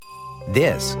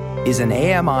This is an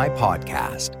AMI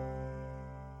podcast.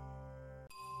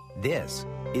 This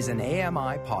is an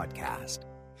AMI podcast.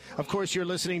 Of course, you're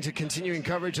listening to continuing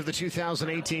coverage of the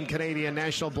 2018 Canadian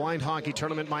National Blind Hockey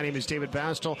Tournament. My name is David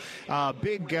Bastel.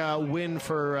 Big win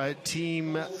for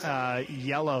Team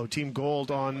Yellow, Team Gold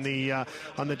on the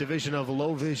division of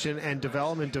Low Vision and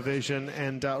Development Division.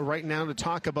 And right now to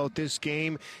talk about this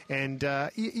game and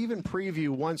even preview,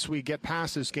 once we get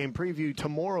past this game, preview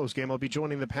tomorrow's game. I'll be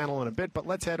joining the panel in a bit, but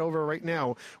let's head over right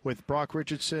now with Brock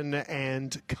Richardson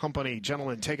and company.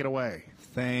 Gentlemen, take it away.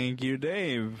 Thank you,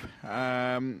 Dave.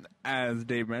 As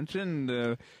Dave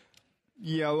mentioned,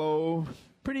 Yellow,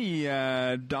 pretty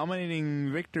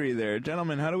dominating victory there.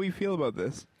 Gentlemen, how do we feel about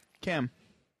this? Cam?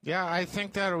 Yeah, I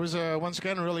think that it was, once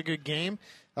again, a really good game.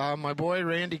 My boy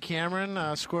Randy Cameron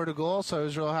scored a goal, so I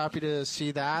was real happy to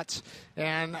see that.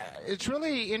 And it's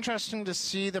really interesting to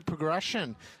see the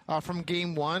progression from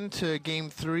Game 1 to Game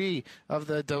 3 of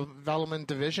the Development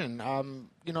Division.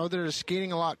 They're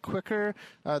skating a lot quicker,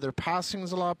 their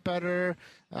passing's a lot better,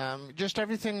 just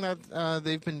everything that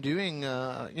they've been doing,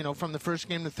 from the first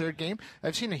game to third game.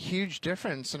 I've seen a huge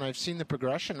difference, and I've seen the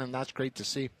progression, and that's great to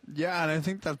see. Yeah, and I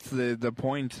think that's the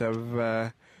point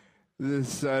of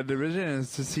this division,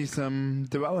 is to see some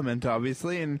development,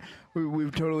 obviously, and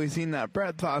we've totally seen that.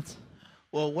 Brett, thoughts?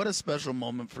 Well, what a special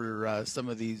moment for some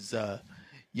of these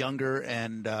younger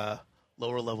and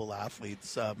lower-level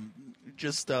athletes.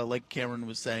 Just like Cameron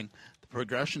was saying, the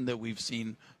progression that we've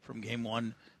seen from Game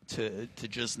 1 to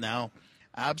just now,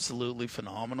 absolutely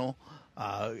phenomenal.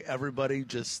 Everybody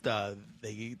just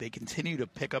they continue to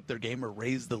pick up their game or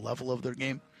raise the level of their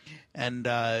game. And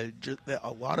a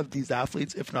lot of these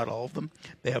athletes, if not all of them,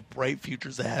 they have bright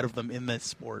futures ahead of them in this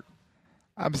sport.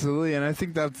 Absolutely, and I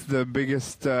think that's the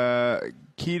biggest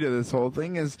key to this whole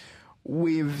thing is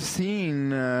we've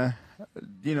seen,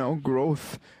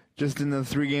 growth just in the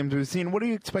 3 games we've seen. What do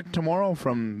you expect tomorrow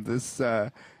from this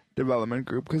development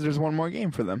group? Because there's one more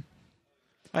game for them.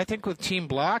 I think with Team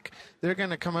Black, they're going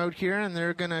to come out here and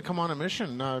they're going to come on a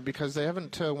mission because they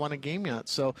haven't won a game yet.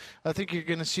 So I think you're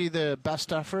going to see the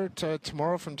best effort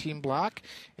tomorrow from Team Black.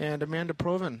 And Amanda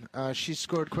Provin, she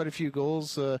scored quite a few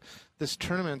goals this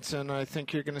tournament, and I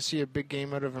think you're going to see a big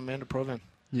game out of Amanda Provin.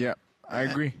 Yeah, I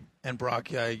agree. And Brock,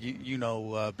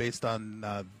 based on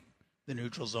the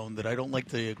neutral zone, that I don't like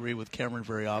to agree with Cameron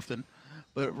very often.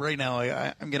 But right now,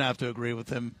 I'm going to have to agree with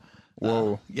him.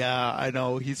 Whoa! Yeah, I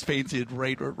know he's fainted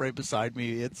right beside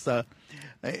me. It's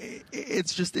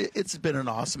been an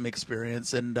awesome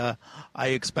experience, and I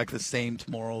expect the same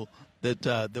tomorrow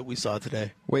that we saw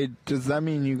today. Wait, does that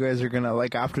mean you guys are gonna,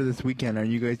 like, after this weekend? Are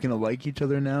you guys gonna like each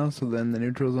other now? So then the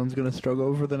neutral zone's gonna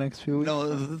struggle for the next few weeks?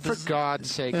 No, for God's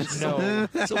sake, no!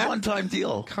 It's a one-time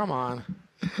deal. Come on.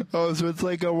 Oh, so it's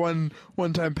like a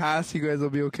one-time pass. You guys will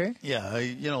be okay? Yeah,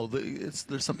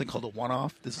 there's something called a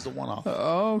one-off. This is a one-off.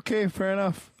 Okay, fair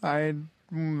enough. I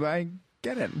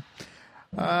get it.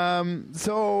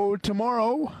 So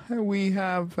tomorrow we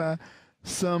have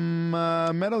some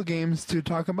medal games to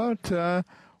talk about.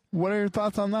 What are your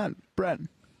thoughts on that, Brett?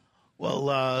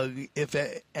 Well, if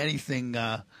anything,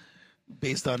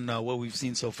 based on what we've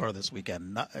seen so far this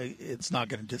weekend, it's not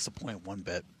going to disappoint one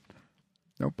bit.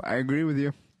 Nope, I agree with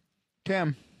you.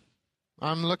 Cam?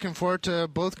 I'm looking forward to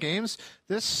both games.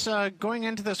 This going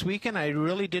into this weekend, I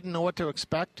really didn't know what to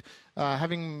expect.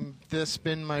 Having this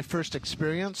been my first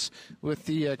experience with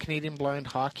the Canadian Blind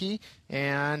Hockey,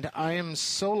 and I am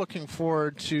so looking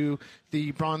forward to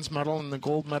the bronze medal and the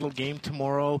gold medal game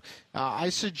tomorrow. I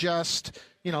suggest,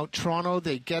 Toronto,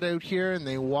 they get out here and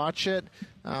they watch it.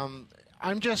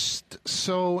 I'm just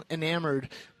so enamored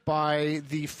by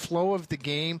the flow of the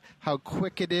game, how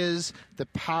quick it is, the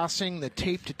passing, the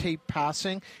tape-to-tape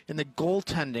passing, and the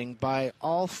goaltending by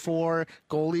all 4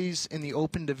 goalies in the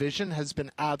open division has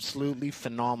been absolutely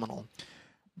phenomenal.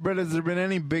 Brett, has there been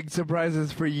any big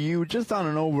surprises for you, just on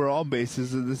an overall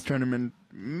basis of this tournament?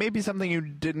 Maybe something you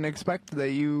didn't expect that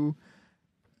you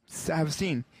have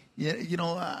seen? Yeah,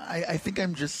 I think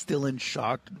I'm just still in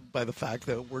shock by the fact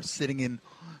that we're sitting in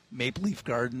Maple Leaf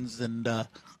Gardens, and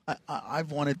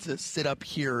I've wanted to sit up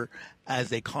here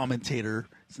as a commentator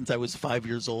since I was 5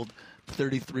 years old,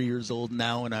 33 years old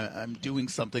now, and I'm doing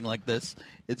something like this.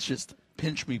 It's just,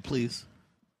 pinch me, please.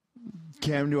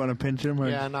 Cam, do you want to pinch him? Or?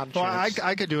 Yeah, not a Well, chance.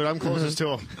 I could do it. I'm closest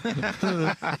to him.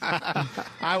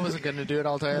 I wasn't going to do it.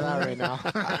 I'll tell you that right now.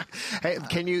 Hey,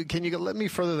 can you let me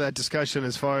further that discussion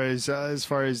as far as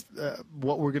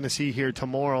what we're going to see here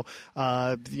tomorrow?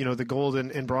 The gold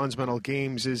and bronze medal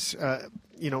games is.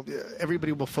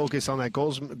 Everybody will focus on that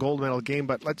gold medal game,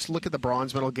 but let's look at the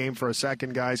bronze medal game for a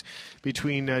second, guys,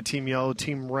 between Team Yellow,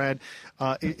 Team Red.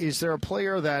 Is there a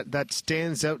player that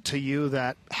stands out to you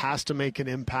that has to make an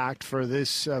impact for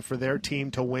this for their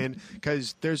team to win?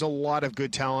 Because there's a lot of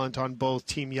good talent on both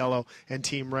Team Yellow and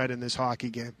Team Red in this hockey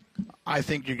game. I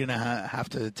think you're going to have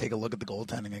to take a look at the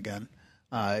goaltending again.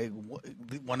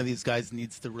 One of these guys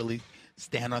needs to really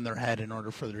stand on their head in order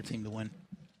for their team to win.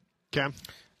 Cam?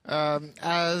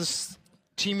 As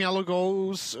Team Yellow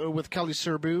goes with Kelly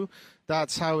Serbu,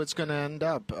 that's how it's going to end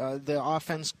up. The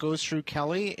offense goes through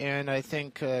Kelly, and I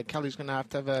think Kelly's going to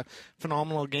have a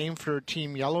phenomenal game for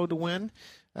Team Yellow to win.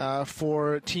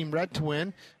 For Team Red to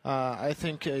win, I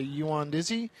think Yuan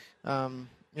Dizzy, in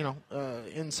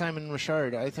Simon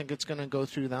Richard, I think it's going to go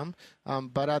through them.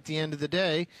 But at the end of the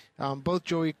day, both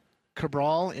Joey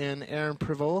Cabral and Aaron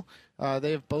Prevost,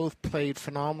 they have both played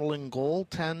phenomenal in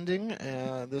goaltending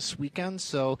this weekend,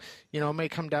 so it may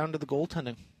come down to the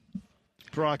goaltending.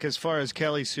 Brock, as far as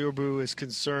Kelly Serbu is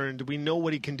concerned, we know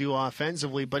what he can do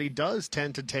offensively, but he does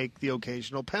tend to take the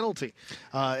occasional penalty.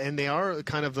 And they are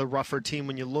kind of the rougher team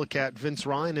when you look at Vince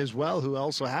Ryan as well, who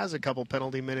also has a couple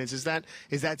penalty minutes. Is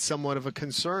that somewhat of a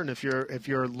concern if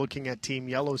you're looking at Team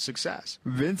Yellow's success?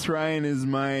 Vince Ryan is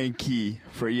my key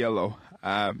for Yellow.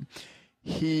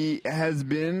 He has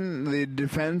been the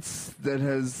defense that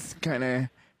has kind of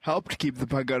helped keep the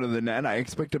puck out of the net. I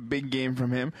expect a big game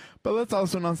from him. But let's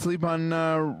also not sleep on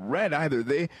Red either.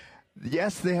 They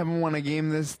haven't won a game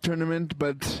this tournament,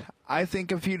 but I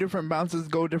think a few different bounces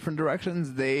go different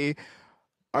directions. They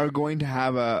are going to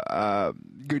have a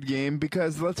good game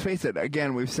because, let's face it,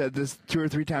 again, we've said this 2 or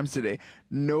 3 times today,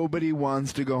 nobody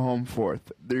wants to go home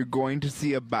fourth. They're going to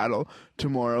see a battle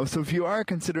tomorrow. So if you are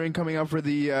considering coming out for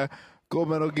the gold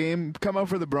medal game, come out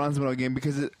for the bronze medal game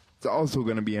because it's also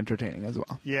going to be entertaining as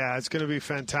well. Yeah, it's going to be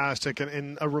fantastic.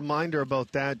 And a reminder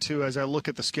about that, too, as I look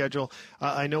at the schedule,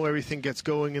 I know everything gets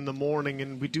going in the morning,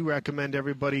 and we do recommend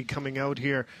everybody coming out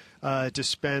here to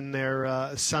spend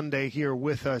their Sunday here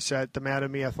with us at the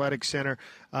Mattamy Athletic Center.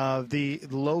 The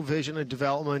low vision and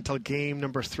developmental game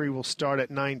number 3 will start at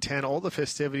 9:10. All the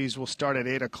festivities will start at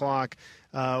 8 o'clock.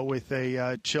 With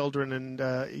a children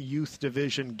and youth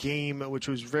division game, which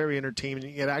was very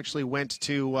entertaining. It actually went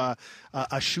to a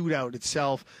shootout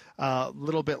itself. A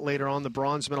little bit later on, the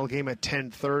bronze medal game at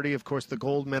 10:30. Of course, the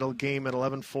gold medal game at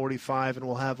 11:45, and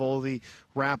we'll have all the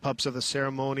wrap-ups of the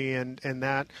ceremony and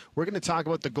that. We're going to talk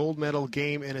about the gold medal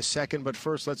game in a second, but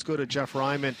first let's go to Jeff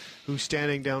Ryman, who's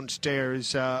standing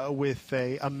downstairs with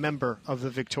a member of the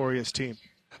victorious team.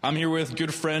 I'm here with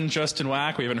good friend Justin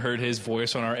Wack. We haven't heard his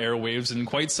voice on our airwaves in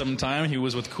quite some time. He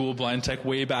was with Cool Blind Tech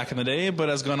way back in the day, but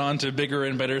has gone on to bigger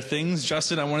and better things.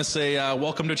 Justin, I want to say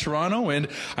welcome to Toronto, and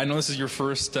I know this is your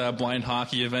first blind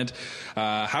hockey event.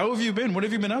 How have you been? What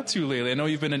have you been up to lately? I know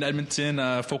you've been in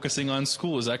Edmonton focusing on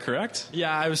school. Is that correct?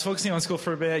 Yeah, I was focusing on school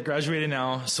for a bit, graduated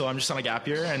now, so I'm just on a gap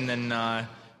year, and then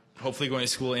hopefully going to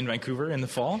school in Vancouver in the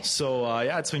fall. So,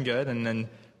 yeah, it's been good, and then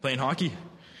playing hockey.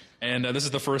 And this is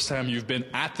the first time you've been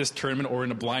at this tournament or in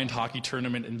a blind hockey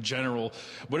tournament in general.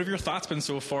 What have your thoughts been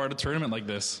so far at a tournament like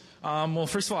this? Well,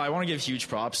 first of all, I want to give huge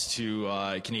props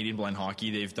to Canadian Blind Hockey.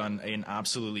 They've done an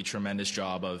absolutely tremendous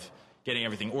job of getting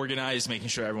everything organized, making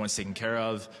sure everyone's taken care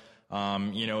of.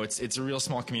 It's a real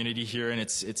small community here, and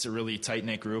it's a really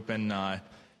tight-knit group, and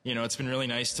it's been really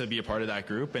nice to be a part of that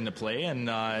group and to play. And,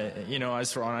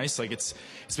 as for on ice, it's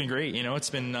been great. It's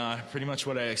been pretty much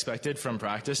what I expected from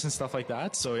practice and stuff like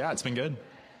that. So, yeah, it's been good.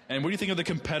 And what do you think of the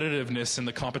competitiveness and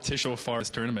the competition so far this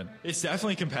tournament? It's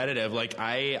definitely competitive.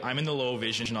 I'm in the low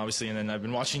vision, obviously, and then I've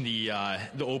been watching the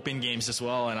open games as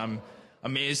well, and I'm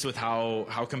amazed with how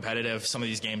competitive some of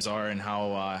these games are and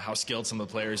how skilled some of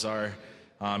the players are.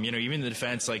 Even the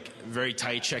defense, very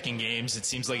tight checking games. It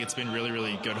seems like it's been really,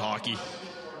 really good hockey.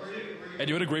 And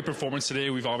you had a great performance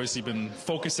today. We've obviously been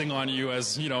focusing on you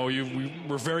as,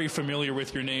 we're very familiar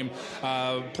with your name.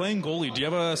 Playing goalie, do you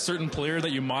have a certain player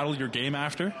that you model your game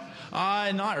after?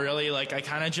 Not really. I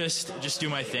kind of just do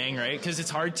my thing, right? Because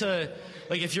it's hard to,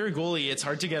 if you're a goalie, it's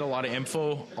hard to get a lot of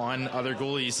info on other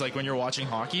goalies, when you're watching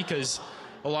hockey, because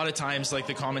a lot of times,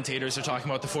 the commentators are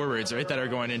talking about the forwards, right, that are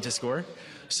going in to score.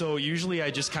 So usually I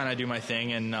just kind of do my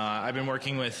thing, and I've been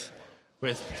working with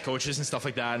coaches and stuff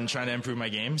like that and trying to improve my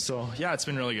game. So, yeah, it's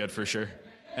been really good for sure.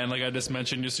 And like I just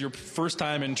mentioned, just your first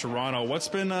time in Toronto. What's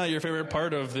been your favorite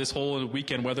part of this whole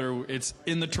weekend, whether it's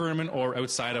in the tournament or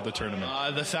outside of the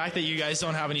tournament? The fact that you guys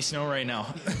don't have any snow right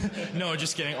now. No,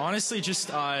 just kidding. Honestly, just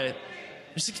the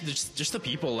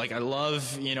people. Like I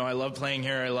love playing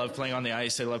here. I love playing on the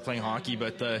ice. I love playing hockey.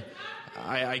 But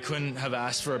I couldn't have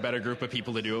asked for a better group of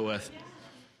people to do it with.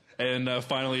 And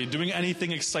finally, doing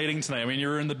anything exciting tonight? I mean,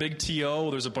 you're in the big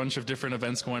TO. There's a bunch of different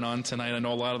events going on tonight. I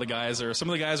know some of the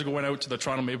guys are going out to the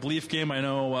Toronto Maple Leaf game. I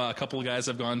know a couple of guys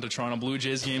have gone to Toronto Blue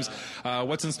Jays games.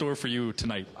 What's in store for you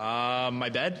tonight? My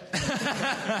bed.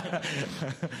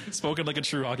 Spoken like a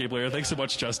true hockey player. Thanks so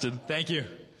much, Justin. Thank you.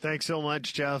 Thanks so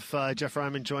much, Jeff. Jeff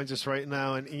Ryman joins us right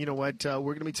now. And you know what? We're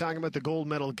going to be talking about the gold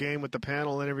medal game with the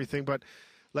panel and everything, but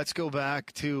let's go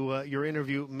back to your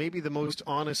interview. Maybe the most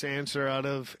honest answer out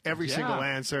of every single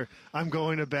answer. I'm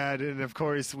going to bed. And, of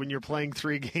course, when you're playing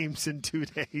 3 games in 2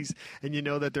 days and you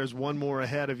know that there's one more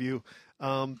ahead of you,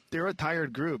 they're a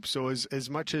tired group. So as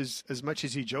much as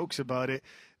he jokes about it,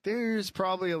 there's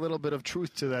probably a little bit of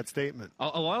truth to that statement.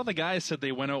 A lot of the guys said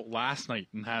they went out last night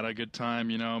and had a good time,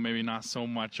 maybe not so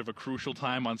much of a crucial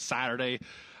time on Saturday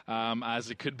as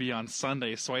it could be on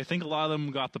Sunday. So I think a lot of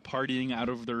them got the partying out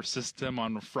of their system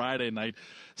on Friday night.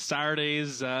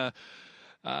 Saturdays,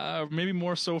 maybe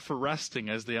more so for resting,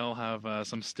 as they all have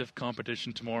some stiff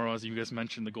competition tomorrow, as you guys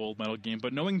mentioned, the gold medal game.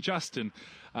 But knowing Justin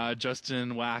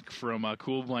Wack from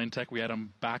Cool Blind Tech, we had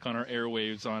him back on our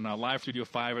airwaves on Live Studio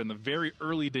 5 in the very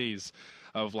early days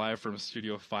of Live from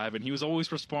Studio 5, and he was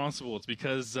always responsible. It's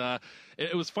because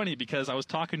it was funny because I was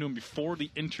talking to him before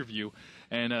the interview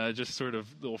and just sort of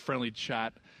little friendly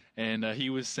chat, and he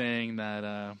was saying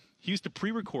that he used to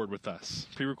pre-record with us,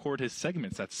 pre-record his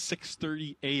segments at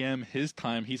 6:30 a.m. his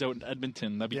time. He's out in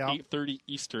Edmonton. That'd be 8:30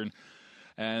 Eastern,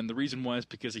 and the reason was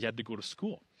because he had to go to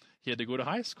school. He had to go to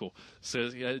high school.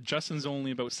 So Justin's only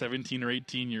about 17 or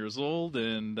 18 years old,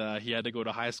 and he had to go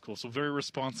to high school. So very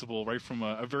responsible right from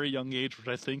a very young age, which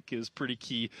I think is pretty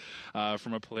key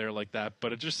from a player like that.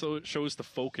 But it just shows the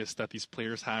focus that these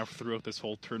players have throughout this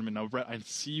whole tournament. Now, Brett, I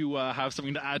see you have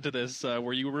something to add to this.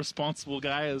 Were you a responsible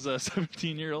guy as a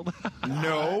 17-year-old?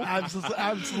 No,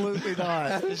 absolutely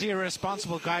not. Is he a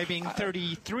responsible guy being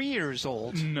 33 years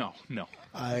old? No.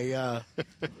 I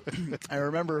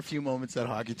remember a few moments at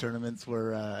hockey tournaments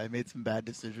where I made some bad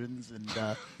decisions,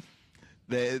 and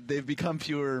they've become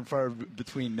fewer and far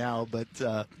between now.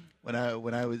 But when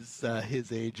I was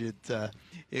his age,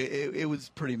 it was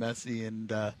pretty messy, and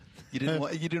you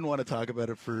didn't want to talk about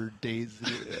it for days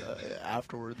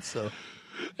afterwards. So.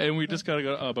 And we just got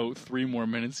about 3 more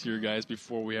minutes here, guys,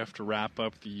 before we have to wrap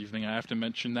up the evening. I have to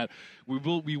mention that we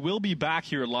will be back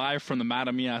here live from the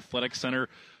Mattamy Athletic Center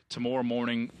tomorrow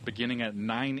morning, beginning at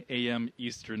 9 a.m.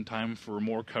 Eastern time for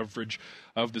more coverage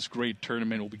of this great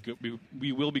tournament.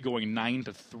 We will be going 9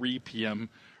 to 3 p.m.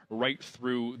 right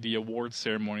through the award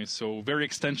ceremony. So very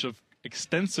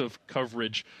extensive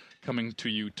coverage coming to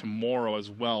you tomorrow as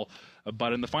well.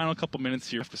 But in the final couple minutes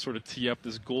here, I have to sort of tee up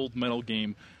this gold medal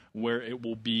game where it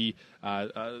will be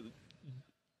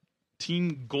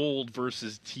Team Gold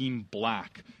versus Team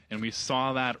Black. And we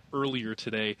saw that earlier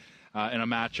today in a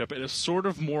matchup. It is sort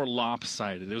of more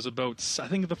lopsided. It was about, I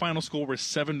think the final score was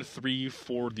 7-3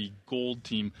 for the Gold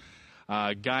team.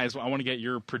 Guys, I want to get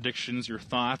your predictions, your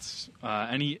thoughts,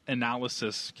 any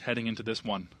analysis heading into this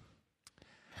one.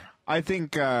 I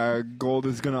think Gold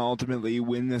is going to ultimately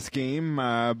win this game,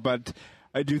 but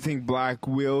I do think Black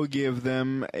will give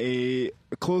them a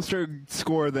closer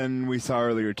score than we saw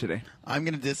earlier today. I'm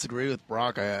going to disagree with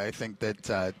Brock. I think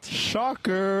that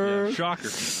Shocker. Yeah, shocker.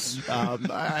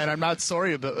 And I'm not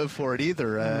sorry for it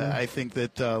either. I think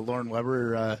that Lauren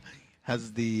Weber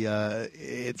has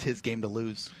it's his game to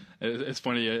lose. It's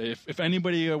funny. If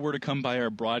anybody were to come by our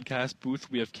broadcast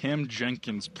booth, we have Cam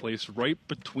Jenkins placed right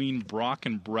between Brock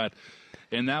and Brett.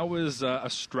 And that was a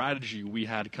strategy we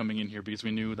had coming in here because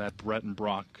we knew that Brett and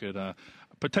Brock could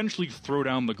potentially throw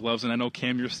down the gloves. And I know,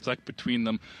 Cam, you're stuck between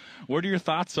them. What are your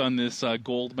thoughts on this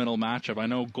gold medal matchup? I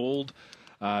know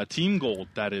Team Gold,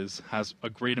 that is, has a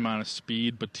great amount of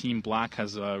speed, but Team Black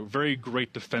has a very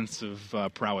great defensive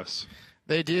prowess.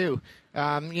 They do.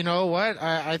 You know what?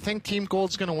 I think Team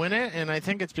Gold's going to win it, and I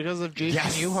think it's because of Jason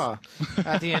Yuha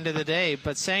at the end of the day.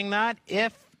 But saying that,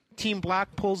 if Team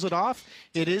Black pulls it off,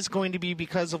 it is going to be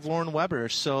because of Lauren Weber.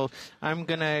 So I'm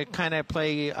going to kind of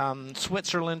play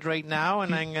Switzerland right now,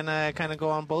 and I'm going to kind of go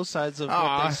on both sides of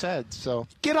what they said. So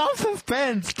get off the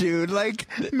fence, dude. Like,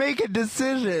 make a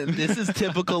decision. This is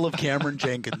typical of Cameron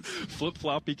Jenkins.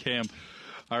 Flip-floppy Cam.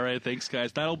 All right, thanks,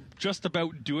 guys. That'll just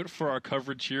about do it for our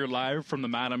coverage here live from the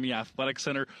Mattamy Athletic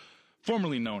Center.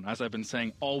 formerly known, as I've been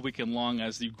saying all weekend long,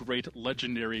 as the great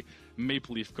legendary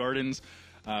Maple Leaf Gardens.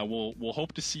 We'll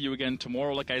hope to see you again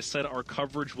tomorrow. Like I said, our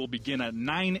coverage will begin at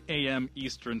 9 a.m.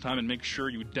 Eastern Time, and make sure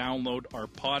you download our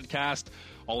podcast.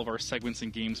 All of our segments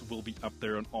and games will be up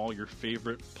there on all your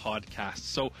favorite podcasts.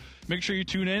 So make sure you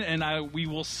tune in, and we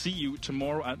will see you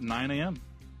tomorrow at 9 a.m.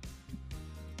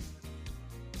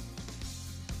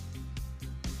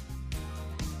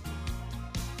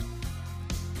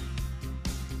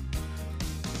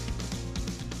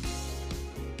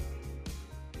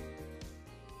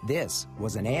 This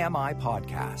was an AMI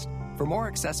podcast. For more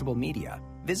accessible media,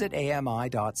 visit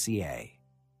ami.ca.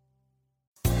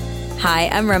 Hi,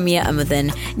 I'm Ramya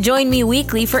Amudan. Join me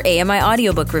weekly for AMI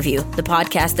Audiobook Review, the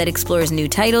podcast that explores new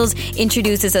titles,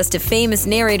 introduces us to famous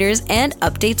narrators, and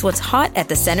updates what's hot at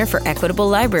the Center for Equitable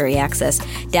Library Access.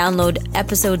 Download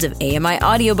episodes of AMI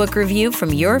Audiobook Review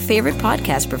from your favorite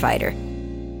podcast provider.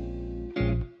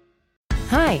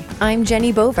 Hi, I'm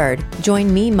Jenny Bovard.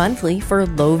 Join me monthly for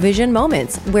Low Vision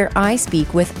Moments, where I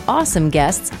speak with awesome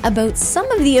guests about some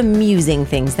of the amusing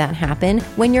things that happen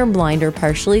when you're blind or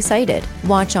partially sighted.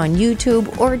 Watch on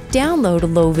YouTube or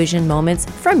download Low Vision Moments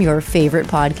from your favorite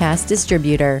podcast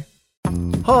distributor.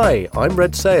 Hi, I'm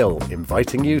Red Sail,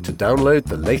 inviting you to download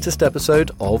the latest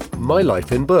episode of My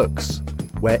Life in Books,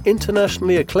 where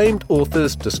internationally acclaimed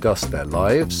authors discuss their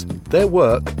lives, their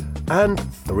work, and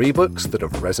 3 books that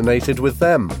have resonated with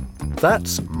them.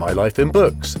 That's My Life in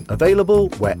Books, available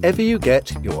wherever you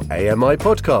get your AMI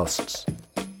podcasts.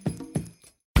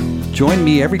 Join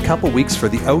me every couple weeks for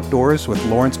the Outdoors with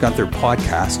Lawrence Gunther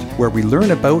podcast, where we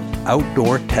learn about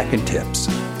outdoor tech and tips.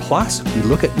 Plus, we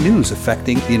look at news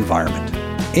affecting the environment.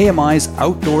 AMI's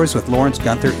Outdoors with Lawrence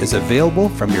Gunther is available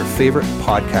from your favorite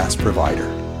podcast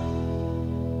provider.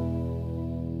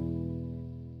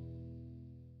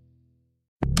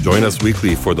 Join us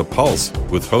weekly for The Pulse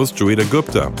with host Joeita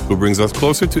Gupta, who brings us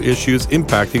closer to issues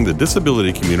impacting the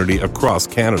disability community across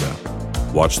Canada.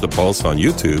 Watch The Pulse on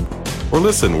YouTube or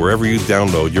listen wherever you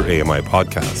download your AMI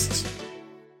podcasts.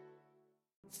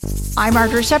 I'm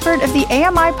Margaret Shepard of the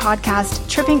AMI podcast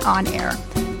Tripping on Air.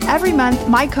 Every month,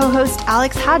 my co-host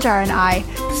Alex Hajar and I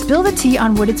spill the tea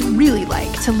on what it's really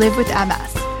like to live with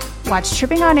MS. Watch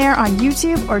Tripping on Air on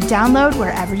YouTube or download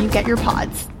wherever you get your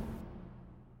pods.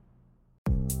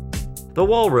 The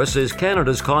Walrus is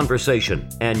Canada's conversation,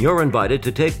 and you're invited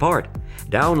to take part.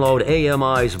 Download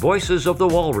AMI's Voices of the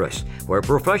Walrus, where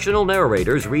professional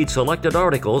narrators read selected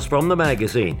articles from the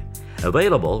magazine.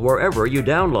 Available wherever you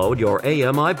download your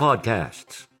AMI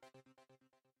podcasts.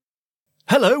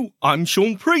 Hello, I'm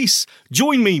Sean Priest.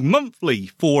 Join me monthly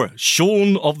for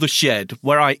Shaun of the Shed,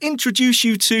 where I introduce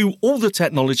you to all the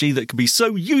technology that can be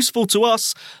so useful to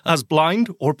us as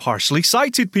blind or partially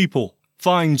sighted people.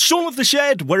 Find Shaun of the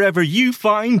Shed wherever you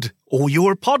find all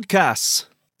your podcasts.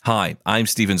 Hi, I'm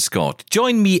Stephen Scott.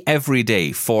 Join me every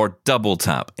day for Double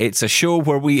Tap. It's a show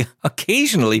where we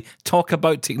occasionally talk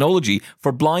about technology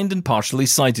for blind and partially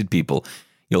sighted people.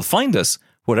 You'll find us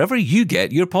wherever you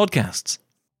get your podcasts.